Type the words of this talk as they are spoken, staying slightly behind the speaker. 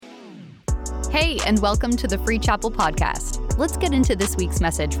Hey, and welcome to the Free Chapel Podcast. Let's get into this week's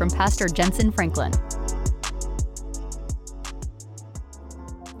message from Pastor Jentezen Franklin.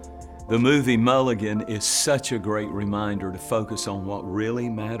 The movie Mulligan is such a great reminder to focus on what really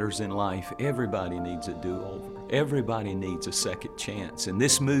matters in life. Everybody needs a do-over. Everybody needs a second chance. And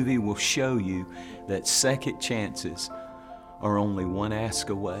this movie will show you that second chances are only one ask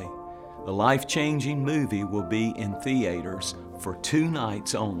away. The life-changing movie will be in theaters for 2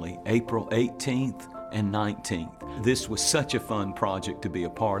 nights only, April 18th and 19th. This was such a fun project to be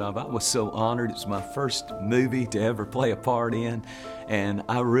a part of. I was so honored. It's my first movie to ever play a part in, and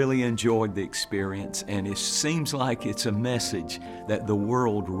I really enjoyed the experience. And it seems like it's a message that the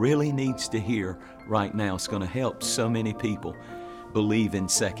world really needs to hear right now. It's going to help so many people believe in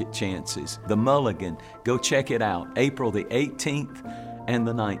second chances. The Mulligan, go check it out, April the 18th and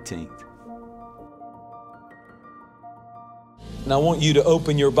the 19th. And I want you to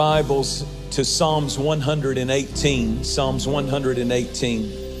open your Bibles to Psalms 118. Psalms 118.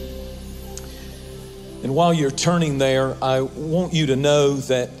 And while you're turning there, I want you to know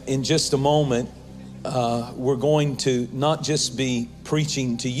that in just a moment, we're going to not just be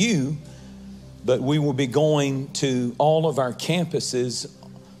preaching to you, but we will be going to all of our campuses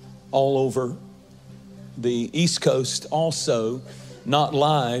all over the East Coast also. Not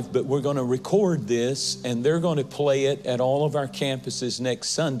live, but we're going to record this and they're going to play it at all of our campuses next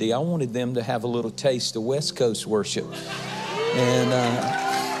Sunday. I wanted them to have a little taste of West Coast worship. And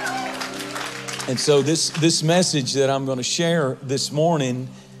so this message that I'm going to share this morning,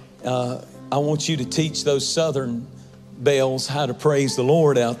 I want you to teach those Southern belles how to praise the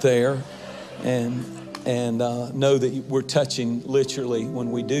Lord out there and know that we're touching literally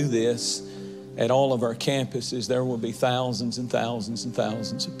when we do this. At all of our campuses, there will be thousands and thousands and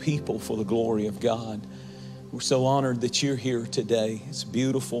thousands of people for the glory of God. We're so honored that you're here today. It's a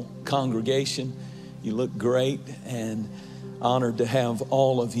beautiful congregation. You look great, and honored to have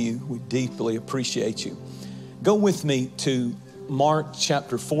all of you. We deeply appreciate you. Go with me to Mark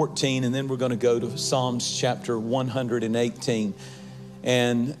chapter 14, and then we're going to go to Psalms chapter 118.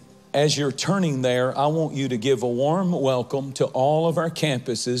 And as you're turning there, I want you to give a warm welcome to all of our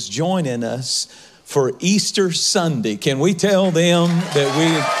campuses joining us for Easter Sunday. Can we tell them that we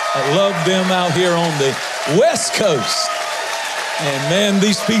love them out here on the West Coast? And man,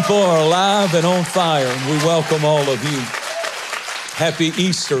 these people are alive and on fire, and we welcome all of you. Happy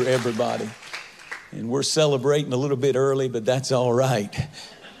Easter, everybody. And we're celebrating a little bit early, but that's all right.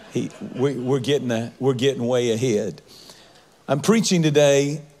 We're getting way ahead. I'm preaching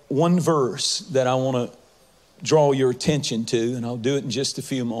today one verse that I want to draw your attention to, and I'll do it in just a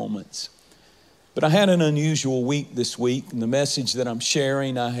few moments. But I had an unusual week this week, and the message that I'm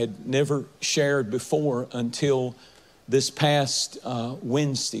sharing I had never shared before until this past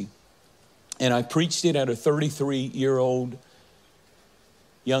Wednesday. And I preached it at a 33-year-old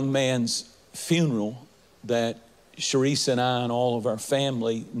young man's funeral that Sharice and I and all of our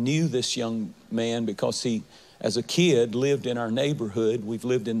family knew this young man because he, as a kid, lived in our neighborhood. We've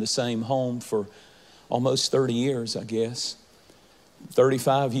lived in the same home for almost 30 years, I guess.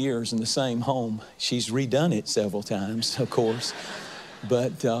 35 years in the same home. She's redone it several times, of course.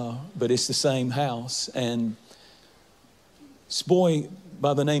 But it's the same house. And this boy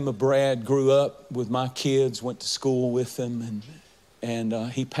by the name of Brad grew up with my kids, went to school with them,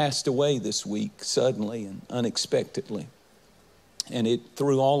 and he passed away this week suddenly and unexpectedly. And it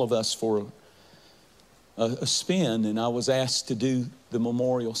threw all of us for a spin, and I was asked to do the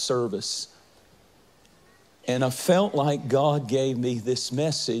memorial service. And I felt like God gave me this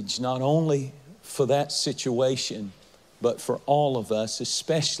message, not only for that situation, but for all of us,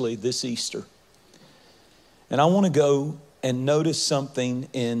 especially this Easter. And I want to go and notice something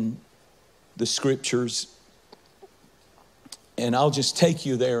in the scriptures, and I'll just take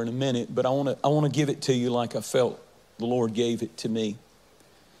you there in a minute, but I want to give it to you like I felt the Lord gave it to me.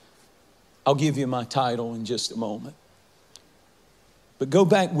 I'll give you my title in just a moment. But go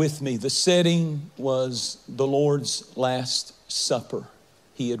back with me. The setting was the Lord's Last Supper.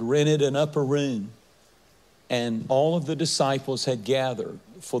 He had rented an upper room, and all of the disciples had gathered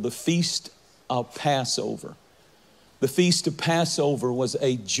for the Feast of Passover. The Feast of Passover was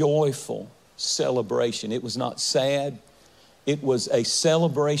a joyful celebration. It was not sad. It was a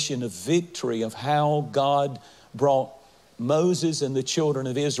celebration of victory, of how God brought Moses and the children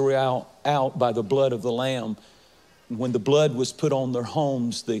of Israel out by the blood of the Lamb. When the blood was put on their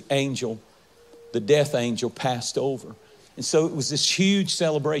homes, the death angel passed over. And so it was this huge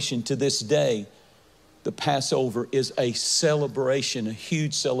celebration. To this day, the Passover is a celebration, a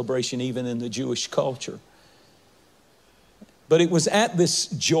huge celebration even in the Jewish culture. But it was at this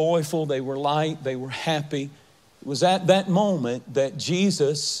joyful, they were light, they were happy. It was at that moment that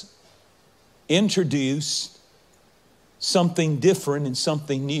Jesus introduced something different and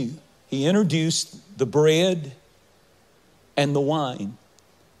something new. He introduced the bread and the wine.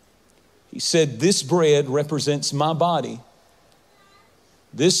 He said, this bread represents my body.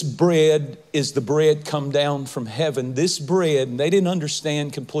 This bread is the bread come down from heaven. This bread, and they didn't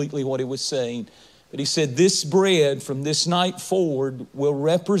understand completely what he was saying, but he said, this bread from this night forward will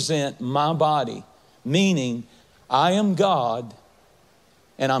represent my body, meaning I am God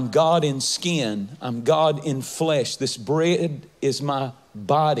and I'm God in skin. I'm God in flesh. This bread is my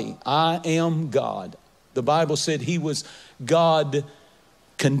body. I am God. The Bible said he was God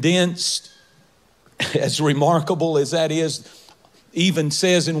condensed. As remarkable as that is, even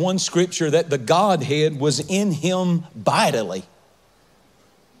says in one scripture that the Godhead was in him vitally.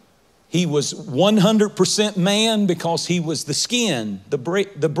 He was 100% man because he was the skin, the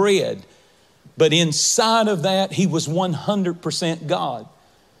bread. But inside of that, he was 100% God.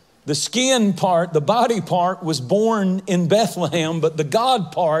 The skin part, the body part, was born in Bethlehem, but the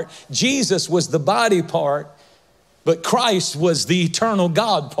God part, Jesus, was the body part, but Christ was the eternal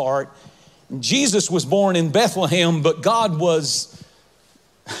God part. Jesus was born in Bethlehem, but God was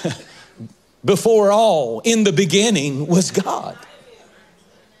before all. In the beginning was God.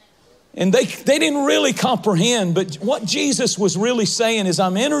 And they didn't really comprehend, but what Jesus was really saying is,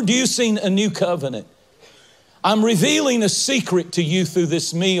 I'm introducing a new covenant. I'm revealing a secret to you through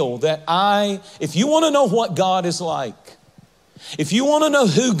this meal that if you want to know what God is like, if you want to know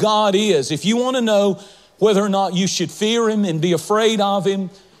who God is, if you want to know whether or not you should fear him and be afraid of him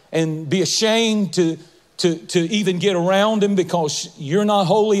and be ashamed to even get around him because you're not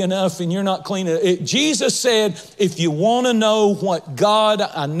holy enough and you're not clean enough. Jesus said, if you want to know what God,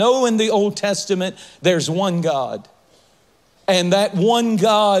 I know in the Old Testament, there's one God. And that one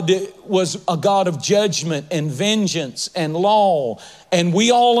God was a God of judgment and vengeance and law. And we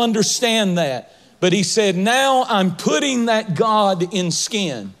all understand that. But he said, now I'm putting that God in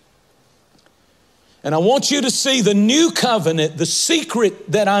skin. And I want you to see the new covenant, the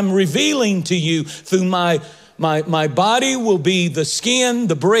secret that I'm revealing to you through my body will be the skin,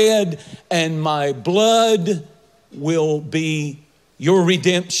 the bread, and my blood will be your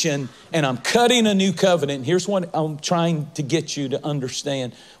redemption. And I'm cutting a new covenant. Here's what I'm trying to get you to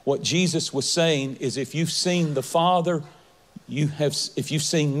understand. What Jesus was saying is, if you've seen the Father, if you've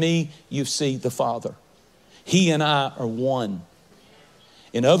seen me, you see the Father. He and I are one.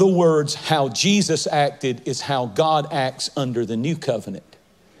 In other words, how Jesus acted is how God acts under the new covenant.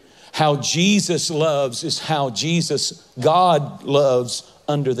 How Jesus loves is how God loves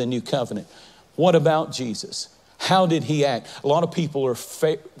under the new covenant. What about Jesus? How did he act? A lot of people are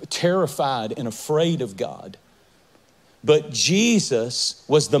terrified and afraid of God. But Jesus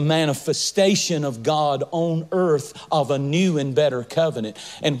was the manifestation of God on earth of a new and better covenant.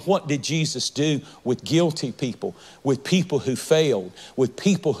 And what did Jesus do with guilty people, with people who failed, with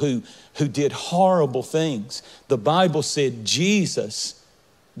people who did horrible things? The Bible said Jesus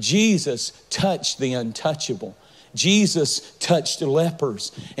touched the untouchable. Jesus touched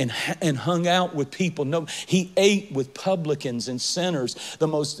lepers and hung out with people. No, he ate with publicans and sinners, the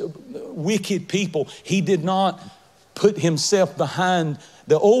most wicked people. He did not put himself behind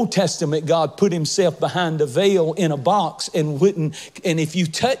the Old Testament. God put himself behind a veil in a box and if you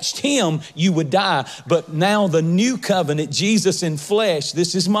touched him, you would die. But now the new covenant, Jesus in flesh,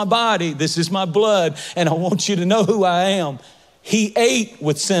 this is my body, this is my blood, and I want you to know who I am. He ate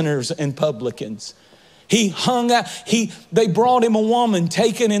with sinners and publicans. He hung out, they brought him a woman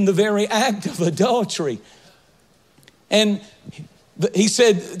taken in the very act of adultery. And he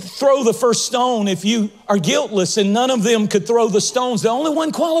said, throw the first stone if you are guiltless, and none of them could throw the stones. The only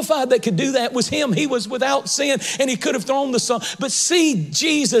one qualified that could do that was him. He was without sin and he could have thrown the stone. But see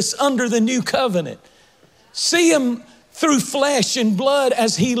Jesus under the new covenant. See him through flesh and blood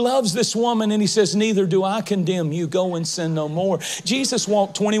as he loves this woman, and he says, neither do I condemn you. Go and sin no more. Jesus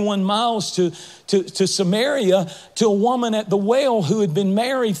walked 21 miles to Samaria to a woman at the well who had been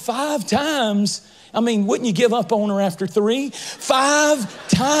married 5 times. I mean, wouldn't you give up on her after 3? 5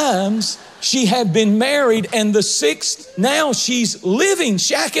 times she had been married, and the 6th, now she's living,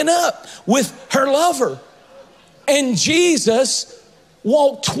 shacking up with her lover. And Jesus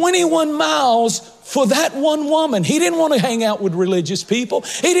walked 21 miles for that one woman. He didn't want to hang out with religious people.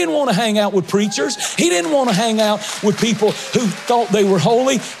 He didn't want to hang out with preachers. He didn't want to hang out with people who thought they were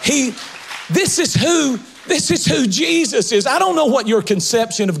holy. This is who This is who Jesus is. I don't know what your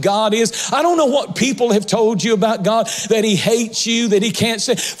conception of God is. I don't know what people have told you about God, that he hates you, that he can't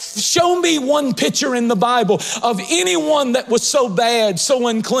say. Show me one picture in the Bible of anyone that was so bad, so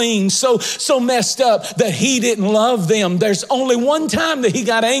unclean, so messed up that he didn't love them. There's only one time that he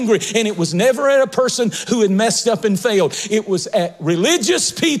got angry, and it was never at a person who had messed up and failed. It was at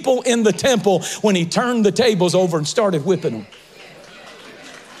religious people in the temple when he turned the tables over and started whipping them.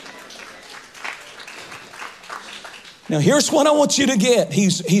 Now, here's what I want you to get.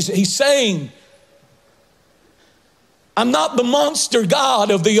 He's saying, I'm not the monster God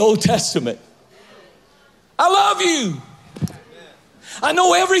of the Old Testament. I love you. I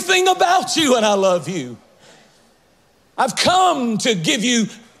know everything about you, and I love you. I've come to give you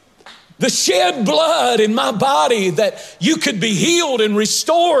the shed blood in my body that you could be healed and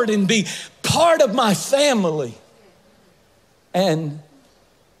restored and be part of my family. And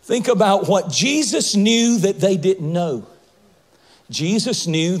think about what Jesus knew that they didn't know. Jesus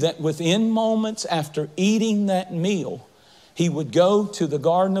knew that within moments after eating that meal, he would go to the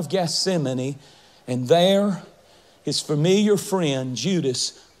Garden of Gethsemane, and there his familiar friend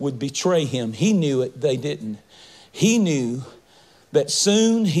Judas would betray him. He knew it, they didn't. He knew that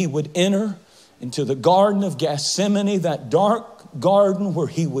soon he would enter into the Garden of Gethsemane, that dark garden where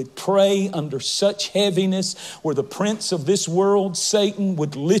he would pray under such heaviness, where the prince of this world, Satan,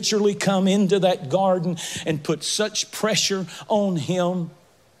 would literally come into that garden and put such pressure on him,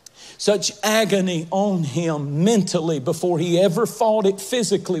 such agony on him mentally before he ever fought it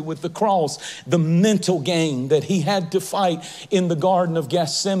physically with the cross, the mental game that he had to fight in the Garden of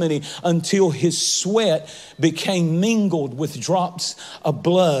Gethsemane until his sweat became mingled with drops of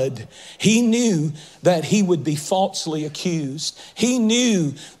blood. He knew that he would be falsely accused. He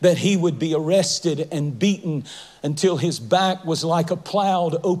knew that he would be arrested and beaten until his back was like a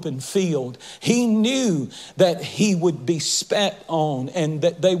plowed open field. He knew that he would be spat on and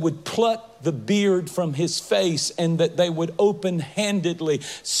that they would pluck the beard from his face and that they would open-handedly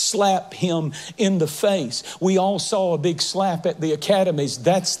slap him in the face. We all saw a big slap at the academies.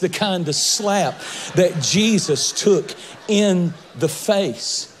 That's the kind of slap that Jesus took in the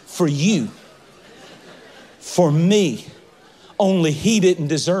face for you, for me, only he didn't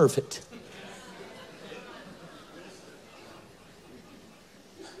deserve it.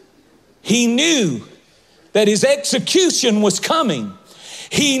 He knew that his execution was coming.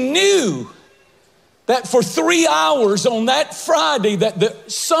 He knew that for 3 hours on that Friday that the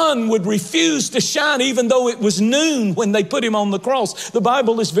sun would refuse to shine even though it was noon when they put him on the cross. The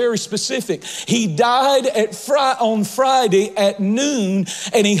Bible is very specific. He died on Friday at noon,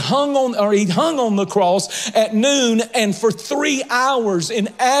 and he hung on the cross at noon, and for 3 hours in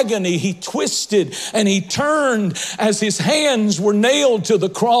agony he twisted and he turned as his hands were nailed to the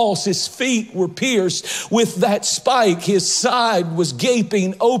cross. His feet were pierced with that spike. His side was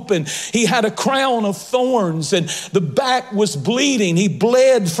gaping open. He had a crown of thorns and the back was bleeding. He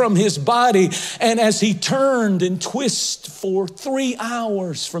bled from his body. And as he turned and twisted for 3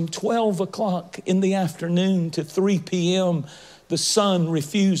 hours from 12 o'clock in the afternoon to 3 p.m., the sun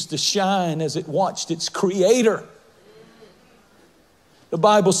refused to shine as it watched its creator. The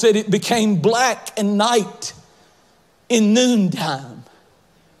Bible said it became black and night in noontime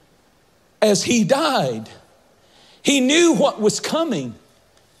as he died. He knew what was coming.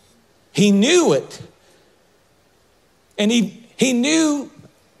 He knew it. And he knew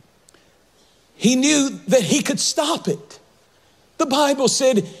that he could stop it. The Bible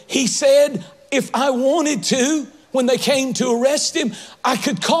said, he said, if I wanted to, when they came to arrest him, I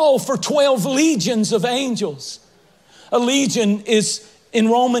could call for 12 legions of angels. A legion is, in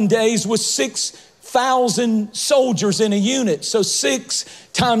Roman days, was 6,000 soldiers in a unit. So 6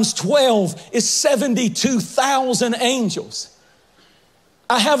 times 12 is 72,000 angels.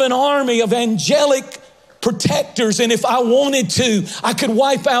 I have an army of angelic protectors, and if I wanted to, I could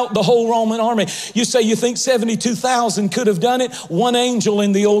wipe out the whole Roman army. You say you think 72,000 could have done it? One angel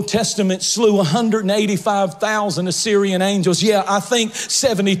in the Old Testament slew 185,000 Assyrian angels. Yeah, I think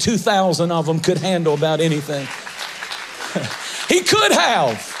 72,000 of them could handle about anything. He could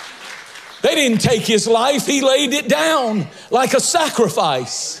have. They didn't take his life. He laid it down like a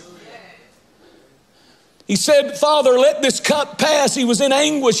sacrifice. He said, Father, let this cup pass. He was in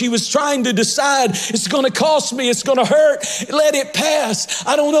anguish. He was trying to decide, it's going to cost me. It's going to hurt. Let it pass.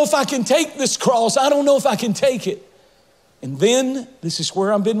 I don't know if I can take this cross. I don't know if I can take it. And then, this is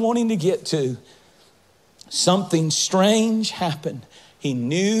where I've been wanting to get to. Something strange happened. He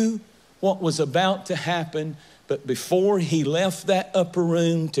knew what was about to happen, but before he left that upper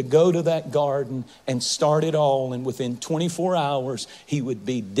room to go to that garden and start it all, and within 24 hours, he would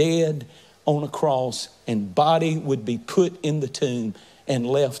be dead, on a cross and body would be put in the tomb and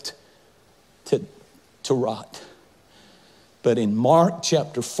left to rot. But in Mark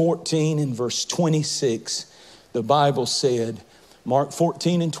chapter 14 and verse 26, the Bible said, Mark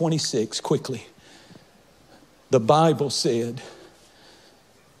 14 and 26, quickly. The Bible said,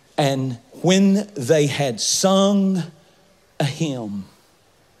 and when they had sung a hymn,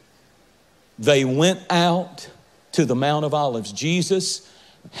 they went out to the Mount of Olives. Jesus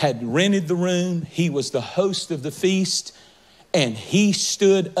had rented the room. He was the host of the feast, and he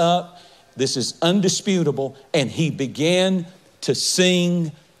stood up. This is undisputable. And he began to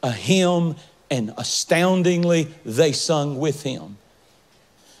sing a hymn, and astoundingly, they sung with him.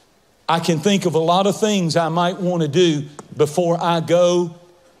 I can think of a lot of things I might want to do before I go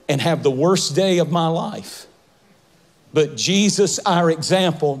and have the worst day of my life. But Jesus, our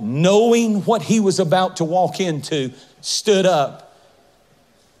example, knowing what he was about to walk into, stood up.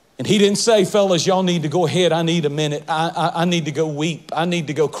 And he didn't say, fellas, y'all need to go ahead. I need a minute. I need to go weep. I need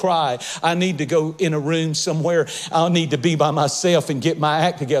to go cry. I need to go in a room somewhere. I'll need to be by myself and get my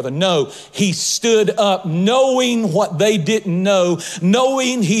act together. No, he stood up knowing what they didn't know,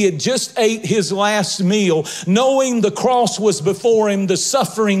 knowing he had just ate his last meal, knowing the cross was before him, the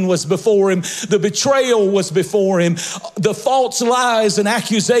suffering was before him, the betrayal was before him, the false lies and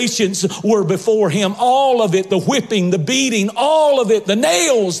accusations were before him. All of it, the whipping, the beating, all of it, the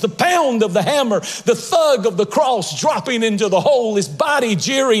nails, the pound of the hammer, the thug of the cross dropping into the hole, his body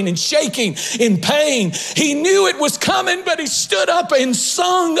jeering and shaking in pain. He knew it was coming, but he stood up and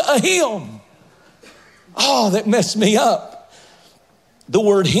sung a hymn. Oh, that messed me up. The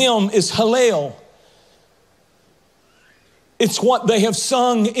word hymn is hallel. It's what they have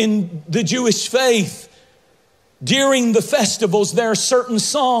sung in the Jewish faith. During the festivals, there are certain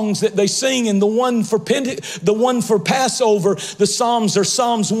songs that they sing, and the one for Passover, the Psalms are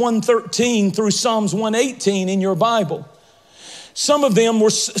Psalms 113 through Psalms 118 in your Bible. Some of them were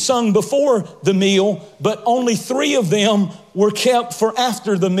sung before the meal, but only 3 of them were kept for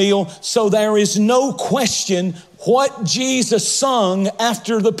after the meal. So there is no question what Jesus sung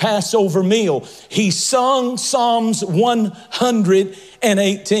after the Passover meal. He sung Psalms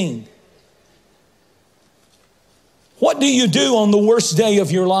 118. What do you do on the worst day of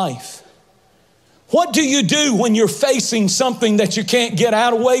your life? What do you do when you're facing something that you can't get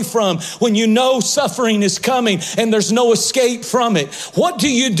away from, when you know suffering is coming and there's no escape from it? What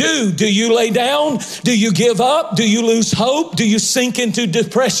do you do? Do you lay down? Do you give up? Do you lose hope? Do you sink into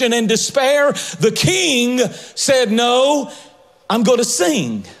depression and despair? The king said, no, I'm going to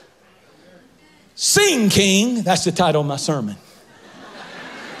sing. Sing, King. That's the title of my sermon.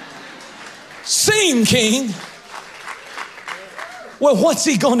 Sing, King. Well, what's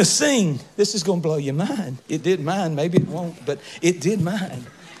he going to sing? This is going to blow your mind. It did mine. Maybe it won't, but it did mine.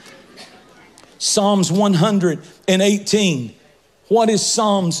 Psalms 118. What is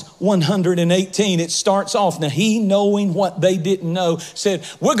Psalms 118? It starts off, now he, knowing what they didn't know, said,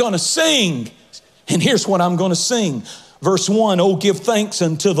 we're going to sing. And here's what I'm going to sing. Verse 1, oh, give thanks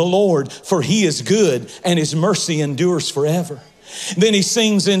unto the Lord, for he is good and his mercy endures forever. Then he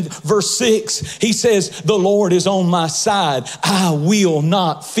sings in verse 6, he says, the Lord is on my side. I will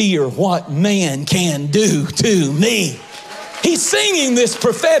not fear what man can do to me. He's singing this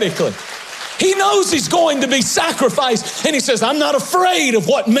prophetically. He knows he's going to be sacrificed. And he says, I'm not afraid of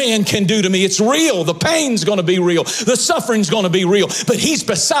what man can do to me. It's real. The pain's going to be real. The suffering's going to be real. But he's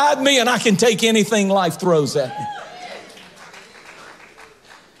beside me and I can take anything life throws at me.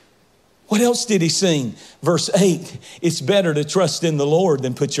 What else did he sing? Verse 8, it's better to trust in the Lord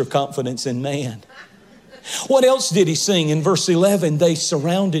than put your confidence in man. What else did he sing? In verse 11, they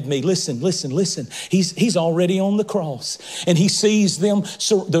surrounded me. Listen. He's already on the cross. And he sees them,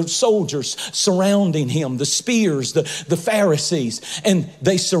 the soldiers surrounding him, the spears, the Pharisees. And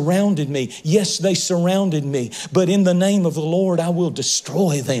they surrounded me. Yes, they surrounded me. But in the name of the Lord, I will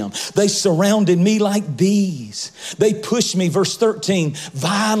destroy them. They surrounded me like bees. They pushed me, verse 13,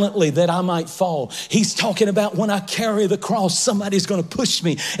 violently that I might fall. He's talking about when I carry the cross, somebody's going to push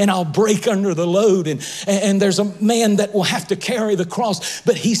me and I'll break under the load. And there's a man that will have to carry the cross,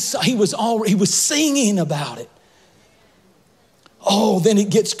 but he was singing about it. Oh, then it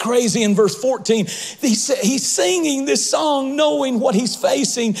gets crazy in verse 14. He's singing this song knowing what he's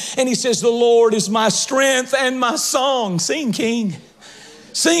facing. And he says, the Lord is my strength and my song. Sing, King.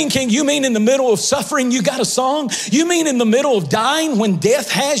 Sing, King. You mean in the middle of suffering, you got a song? You mean in the middle of dying, when death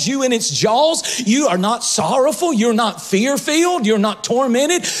has you in its jaws, you are not sorrowful, you're not fear-filled, you're not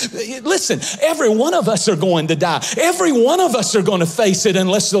tormented? Listen, every one of us are going to die. Every one of us are going to face it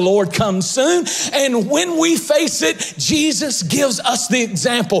unless the Lord comes soon. And when we face it, Jesus gives us the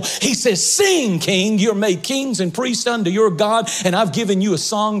example. He says, sing, King. You're made kings and priests unto your God, and I've given you a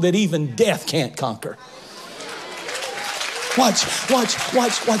song that even death can't conquer. Watch.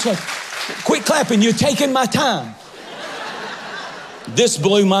 Quit clapping, you're taking my time. This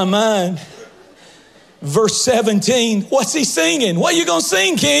blew my mind. Verse 17, what's he singing? What are you going to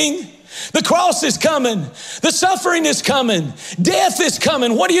sing, King? The cross is coming. The suffering is coming. Death is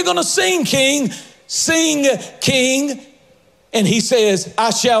coming. What are you going to sing, King? Sing, King. And he says, I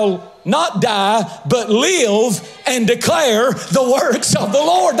shall not die, but live and declare the works of the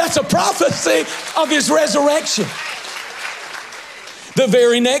Lord. That's a prophecy of his resurrection. The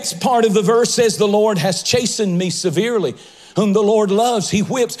very next part of the verse says, the Lord has chastened me severely. Whom the Lord loves, he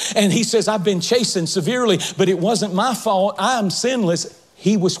whips. And he says, I've been chastened severely, but it wasn't my fault. I am sinless.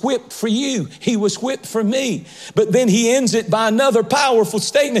 He was whipped for you. He was whipped for me. But then he ends it by another powerful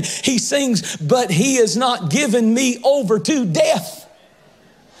statement. He sings, but he has not given me over to death.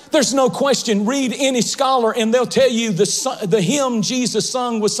 There's no question. Read any scholar and they'll tell you the hymn Jesus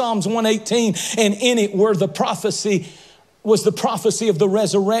sung was Psalms 118. And in it was the prophecy of the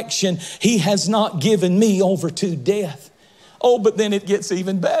resurrection. He has not given me over to death. Oh, but then it gets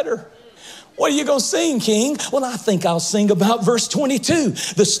even better. What are you going to sing, King? Well, I think I'll sing about verse 22.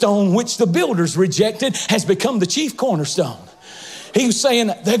 The stone which the builders rejected has become the chief cornerstone. He was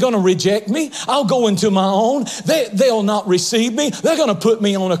saying, they're going to reject me. I'll go into my own. They'll not receive me. They're going to put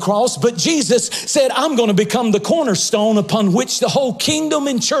me on a cross. But Jesus said, I'm going to become the cornerstone upon which the whole kingdom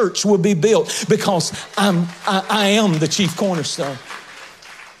and church will be built, because I am the chief cornerstone.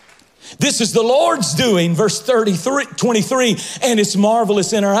 This is the Lord's doing, verse 23, and it's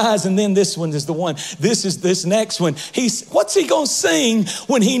marvelous in our eyes. And then this one is the one. This next one. What's he going to sing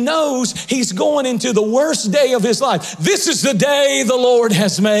when he knows he's going into the worst day of his life? This is the day the Lord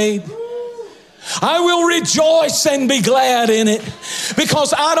has made. I will rejoice and be glad in it,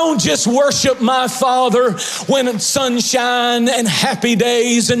 because I don't just worship my Father when it's sunshine and happy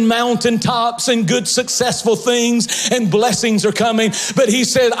days and mountaintops and good successful things and blessings are coming. But he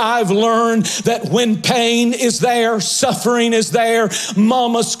said, I've learned that when pain is there, suffering is there,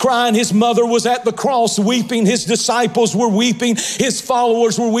 mama's crying, his mother was at the cross weeping, his disciples were weeping, his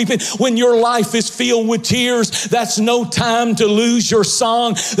followers were weeping. When your life is filled with tears, that's no time to lose your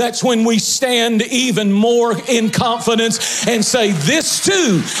song. That's when we stand even more in confidence and say, this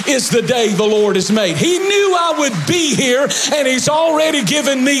too is the day the Lord has made. He knew I would be here, and he's already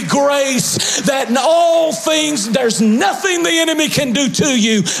given me grace that in all things, there's nothing the enemy can do to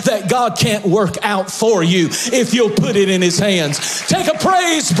you that God can't work out for you if you'll put it in his hands. Take a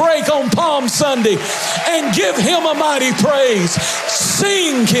praise break on Palm Sunday and give him a mighty praise.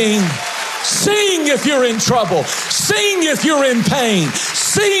 Sing, King. Sing if you're in trouble. Sing if you're in pain.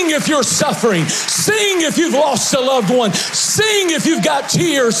 Sing if you're suffering. Sing if you've lost a loved one. Sing if you've got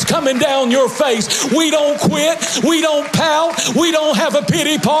tears coming down your face. We don't quit. We don't pout. We don't have a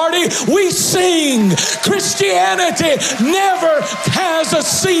pity party. We sing. Christianity never has a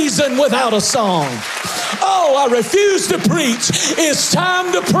season without a song. Oh, I refuse to preach. It's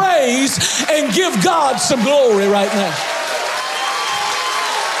time to praise and give God some glory right now.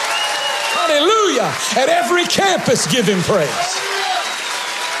 Hallelujah. At every campus, give him praise.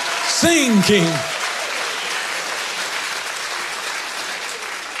 Sing, King.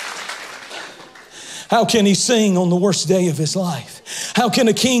 How can he sing on the worst day of his life? How can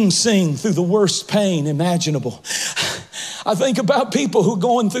a king sing through the worst pain imaginable? I think about people who are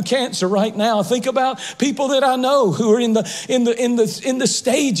going through cancer right now. I think about people that I know who are in the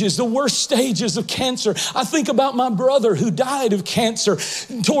stages, the worst stages of cancer. I think about my brother who died of cancer.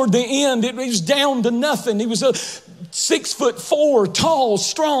 Toward the end, it was down to nothing. He was a 6'4", tall,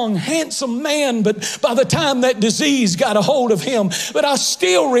 strong, handsome man. But by the time that disease got a hold of him, but I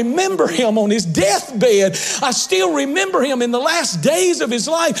still remember him on his deathbed. I still remember him in the last days of his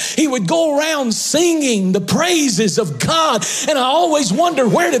life. He would go around singing the praises of God. And I always wonder,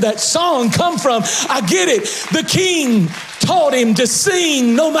 where did that song come from? I get it. The king taught him to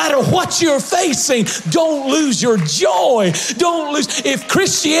sing no matter what you're facing. Don't lose your joy. Don't lose. If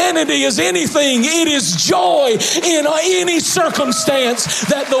Christianity is anything, it is joy in any circumstance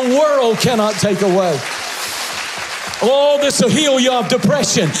that the world cannot take away. Oh, this will heal you of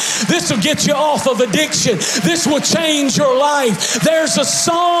depression. This will get you off of addiction. This will change your life. There's a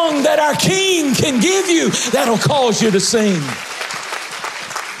song that our King can give you that'll cause you to sing.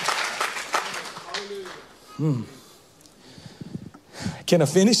 Can I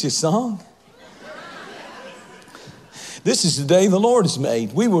finish this song? This is the day the Lord has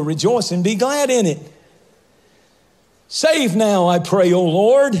made. We will rejoice and be glad in it. Save now, I pray, O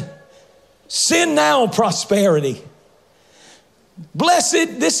Lord. Send now prosperity.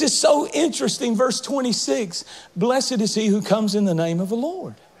 Blessed, this is so interesting, verse 26. Blessed is he who comes in the name of the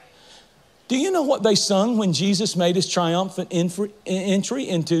Lord. Do you know what they sung when Jesus made his triumphant entry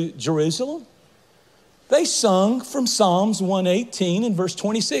into Jerusalem? They sung from Psalms 118 and verse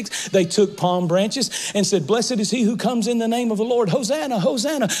 26. They took palm branches and said, blessed is he who comes in the name of the Lord. Hosanna,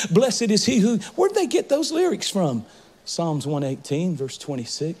 Hosanna. Blessed is he who... Where'd they get those lyrics from? Psalms 118, verse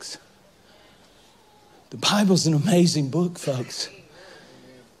 26. The Bible's an amazing book, folks.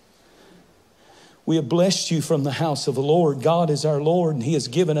 We have blessed you from the house of the Lord. God is our Lord, and he has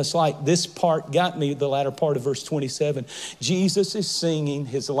given us light. This part got me, the latter part of verse 27. Jesus is singing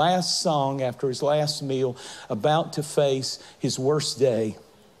his last song after his last meal, about to face his worst day.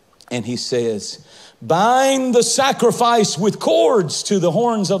 And he says, bind the sacrifice with cords to the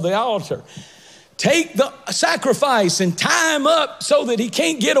horns of the altar. Take the sacrifice and tie him up so that he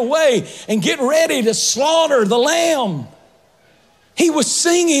can't get away, and get ready to slaughter the lamb. He was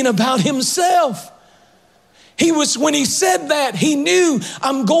singing about himself. When he said that, he knew,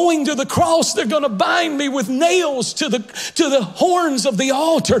 I'm going to the cross. They're going to bind me with nails to the horns of the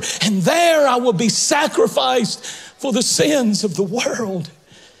altar, and there I will be sacrificed for the sins of the world.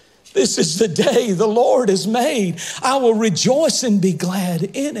 This is the day the Lord has made. I will rejoice and be glad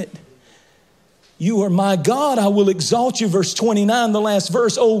in it. You are my God, I will exalt you. Verse 29, the last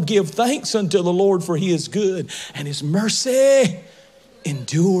verse. Oh, give thanks unto the Lord, for he is good, and his mercy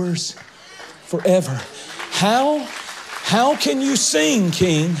endures forever. How can you sing,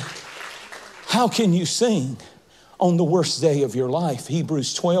 King? How can you sing on the worst day of your life?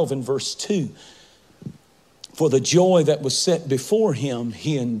 Hebrews 12 and verse 2. For the joy that was set before him,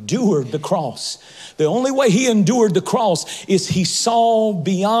 he endured the cross. The only way he endured the cross is he saw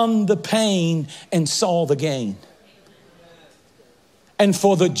beyond the pain and saw the gain. And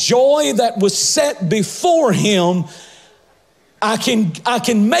for the joy that was set before him, I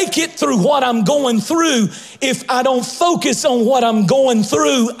can make it through what I'm going through. If I don't focus on what I'm going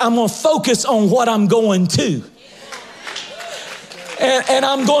through, I'm going to focus on what I'm going to. And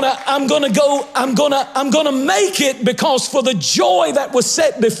I'm gonna make it, because for the joy that was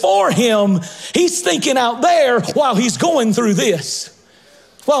set before him, he's thinking out there while he's going through this,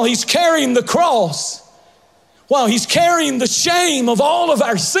 while he's carrying the cross, while he's carrying the shame of all of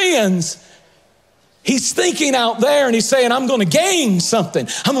our sins. He's thinking out there, and he's saying, I'm going to gain something.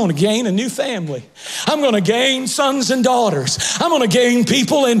 I'm going to gain a new family. I'm going to gain sons and daughters. I'm going to gain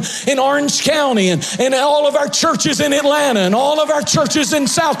people in Orange County and all of our churches in Atlanta and all of our churches in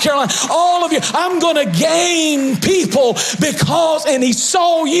South Carolina. All of you. I'm going to gain people because, and he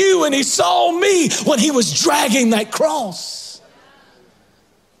saw you and he saw me when he was dragging that cross.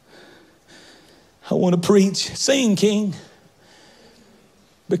 I want to preach, sing, King,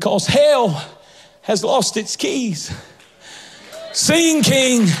 because hell has lost its keys. Sing,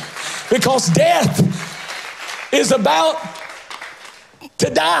 King, because death is about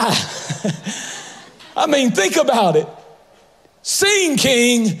to die. I mean, think about it. Sing,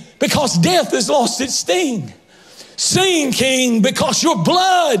 King, because death has lost its sting. Sing, King, because your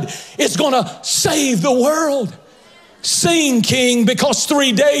blood is going to save the world. Sing, King, because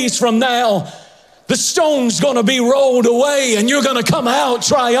 3 days from now, the stone's going to be rolled away and you're going to come out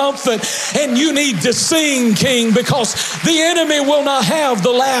triumphant. And you need to sing, King, because the enemy will not have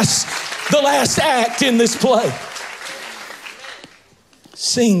the last act in this play.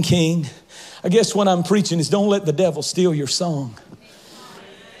 Sing, King. I guess what I'm preaching is don't let the devil steal your song.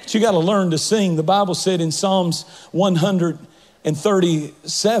 But you got to learn to sing. The Bible said in Psalms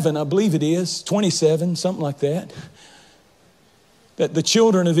 137, I believe it is, 27, something like that the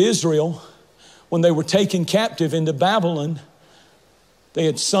children of Israel, when they were taken captive into Babylon, they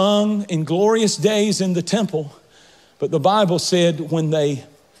had sung in glorious days in the temple. But the Bible said when they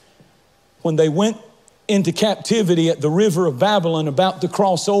went into captivity at the river of Babylon, about to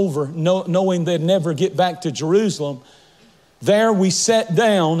cross over, knowing they'd never get back to Jerusalem, there we sat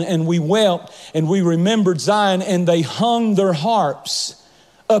down and we wept and we remembered Zion, and they hung their harps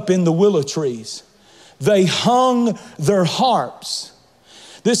up in the willow trees. They hung their harps.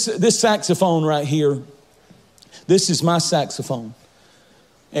 This saxophone right here, this is my saxophone.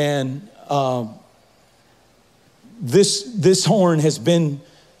 And this horn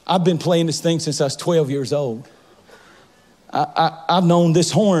I've been playing this thing since I was 12 years old. I've known this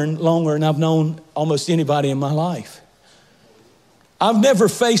horn longer than I've known almost anybody in my life. I've never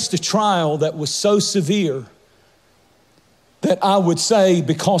faced a trial that was so severe that I would say,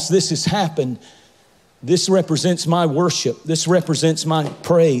 because this has happened, this represents my worship. This represents my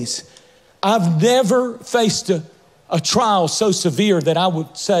praise. I've never faced a trial so severe that I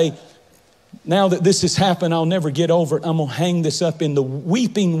would say, now that this has happened, I'll never get over it. I'm going to hang this up in the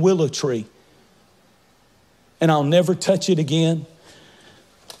weeping willow tree. And I'll never touch it again.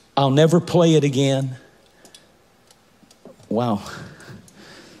 I'll never play it again. Wow.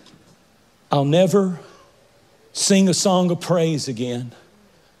 I'll never sing a song of praise again.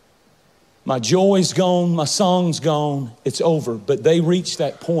 My joy's gone, my song's gone, it's over. But they reached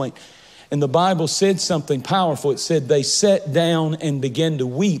that point. And the Bible said something powerful. It said they sat down and began to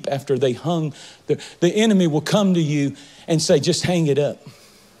weep after they hung. The enemy will come to you and say, just hang it up.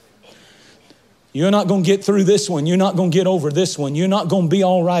 You're not going to get through this one. You're not going to get over this one. You're not going to be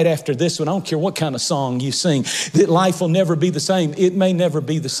all right after this one. I don't care what kind of song you sing. That life will never be the same. It may never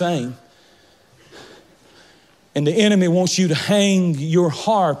be the same. And the enemy wants you to hang your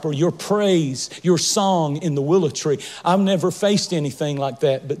harp or your praise, your song in the willow tree. I've never faced anything like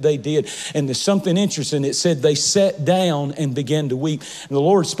that, but they did. And there's something interesting. It said they sat down and began to weep. And the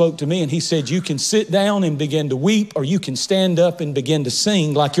Lord spoke to me and he said, you can sit down and begin to weep, or you can stand up and begin to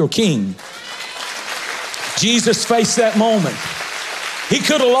sing like your king. Jesus faced that moment. He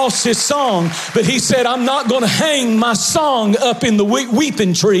could have lost his song, but he said, I'm not going to hang my song up in the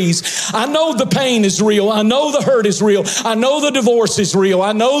weeping trees. I know the pain is real. I know the hurt is real. I know the divorce is real.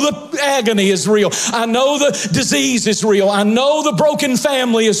 I know the agony is real. I know the disease is real. I know the broken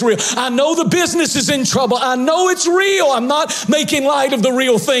family is real. I know the business is in trouble. I know it's real. I'm not making light of the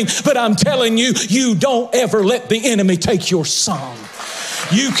real thing, but I'm telling you, you don't ever let the enemy take your song.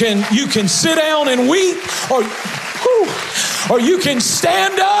 You can sit down and weep, or you can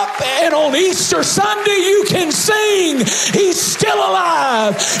stand up, and on Easter Sunday you can sing. He's still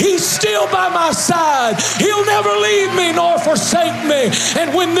alive. He's still by my side. He'll never leave me nor forsake me.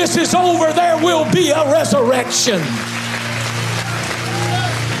 And when this is over, there will be a resurrection.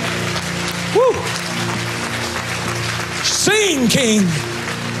 Woo. Sing, King.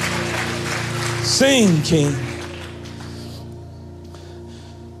 Sing, King.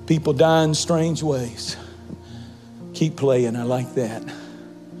 People die in strange ways. Keep playing, I like that.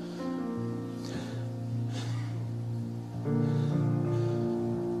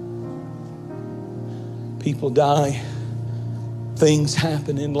 People die. Things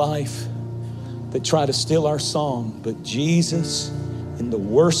happen in life that try to steal our song. But Jesus, in the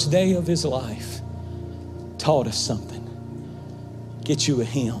worst day of his life, taught us something. Get you a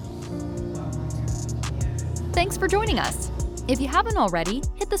hymn. Thanks for joining us. If you haven't already,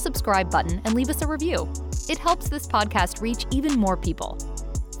 hit the subscribe button and leave us a review. It helps this podcast reach even more people.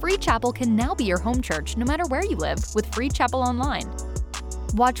 Free Chapel can now be your home church no matter where you live with Free Chapel Online.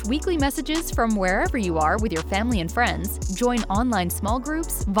 Watch weekly messages from wherever you are with your family and friends, join online small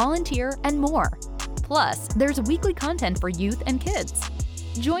groups, volunteer, and more. Plus, there's weekly content for youth and kids.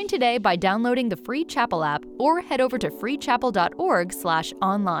 Join today by downloading the Free Chapel app or head over to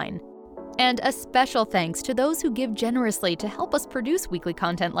freechapel.org/online. And a special thanks to those who give generously to help us produce weekly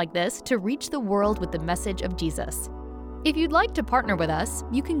content like this to reach the world with the message of Jesus. If you'd like to partner with us,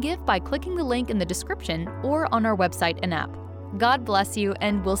 you can give by clicking the link in the description or on our website and app. God bless you,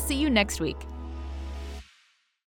 and we'll see you next week.